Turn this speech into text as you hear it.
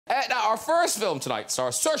Now, our first film tonight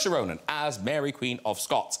stars Saoirse Ronan as Mary, Queen of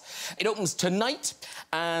Scots. It opens tonight,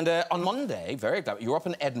 and on Monday, very glad, you were up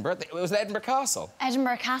in Edinburgh. It was at Edinburgh Castle.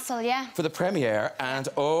 Edinburgh Castle, yeah. For the premiere, and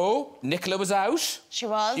oh, Nicola was out. She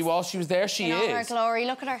was. She was there, she in is. all her glory,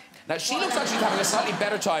 look at her. Now, she looks like she's having a slightly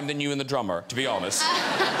better time than you and the drummer, to be honest.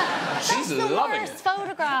 She's loving it. That's the worst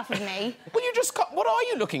photograph of me. Well, you just... What are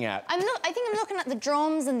you looking at? I think I'm looking at the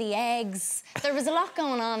drums and the eggs. There was a lot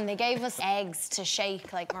going on. They gave us eggs to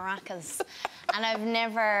shake like maracas. And I've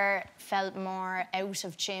never felt more out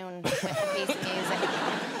of tune with a piece of music.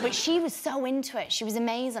 But she was so into it. She was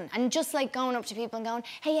amazing. And just, like, going up to people and going,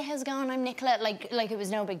 hey, how's it going? I'm Nicola. Like it was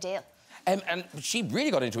no big deal. And she really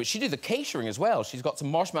got into it. She did the catering as well. She's got some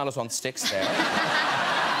marshmallows on sticks there.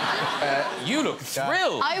 You look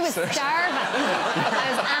thrilled. I was starving. I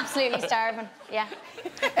was absolutely starving, yeah.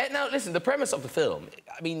 Now, listen, the premise of the film,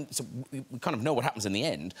 I mean, so we kind of know what happens in the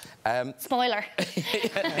end. Spoiler.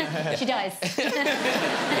 She dies.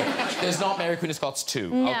 There's not Mary, Queen of Scots 2.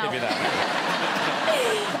 No. I'll give you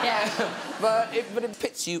that. Yeah. But it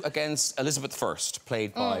pits you against Elizabeth I,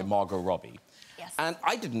 played by Margot Robbie. Yes. And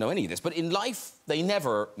I didn't know any of this, but in life, they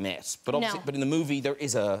never met. But obviously, No. but in the movie, there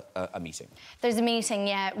is a meeting. There's a meeting,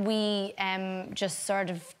 yeah. We just sort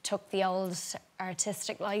of took the old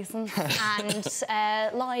artistic licence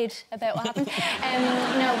and lied about what happened.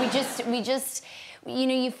 No, we just, you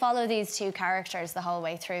know, you follow these two characters the whole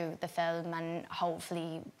way through the film and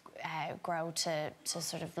hopefully grow to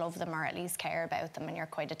sort of love them or at least care about them, and you're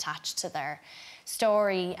quite attached to their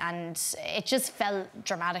story, and it just felt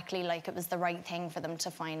dramatically like it was the right thing for them to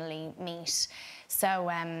finally meet. So,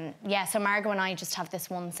 yeah, so Margot and I just have this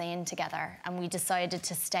one scene together, and we decided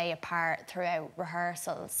to stay apart throughout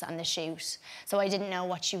rehearsals and the shoot. So I didn't know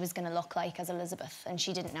what she was going to look like as Elizabeth, and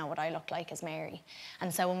she didn't know what I looked like as Mary.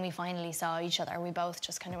 And so when we finally saw each other, we both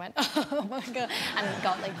just kind of went, oh my God, and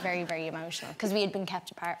got, like, very, very emotional, because we had been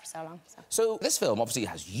kept apart for so long. So this film obviously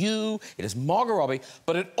has you, it has Margot Robbie,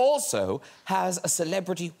 but it also has a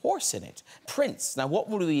celebrity horse in it, Prince. Now, what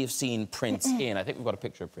would we have seen Prince in? I think we've got a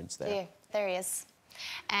picture of Prince there. Yeah, there he is.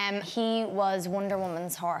 He was Wonder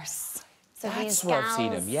Woman's horse. So That's where I've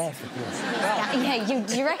seen him, yes. Yeah,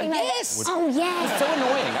 do you recognise? Yes! Oh, yes! So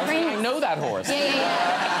annoying. I know that horse.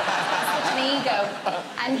 Yeah. Such an ego.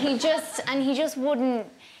 And he just wouldn't...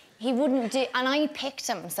 He wouldn't do... And I picked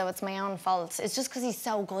him, so it's my own fault. It's just because he's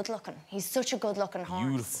so good-looking. He's such a good-looking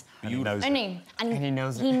horse. Beautiful. And he knows it. And he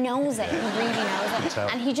knows it. He knows it. He really knows it.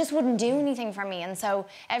 And he just wouldn't do anything for me. And so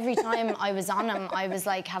every time I was on him, I was,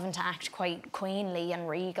 like, having to act quite queenly and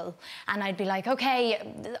regal. And I'd be like, OK,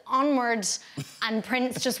 onward. And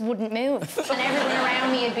Prince just wouldn't move. And everyone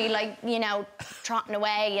around me would be, like, you know, trotting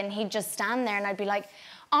away. And he'd just stand there and I'd be like,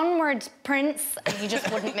 onward, Prince, and he just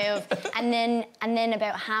wouldn't move. And then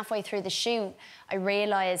about halfway through the shoot, I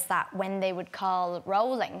realised that when they would call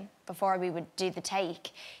rolling, before we would do the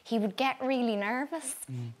take, he would get really nervous.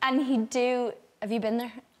 And he'd do... Have you been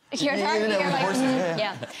there? You're like,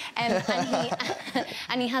 yeah.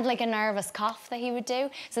 And he had, like, a nervous cough that he would do.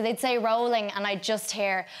 So they'd say rolling, and I'd just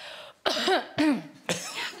hear...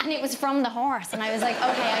 And it was from the horse, and I was like,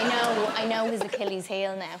 OK, I know his Achilles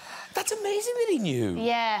heel now. That's amazing that he knew.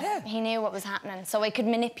 Yeah, he knew what was happening, so I could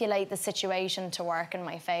manipulate the situation to work in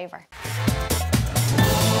my favour.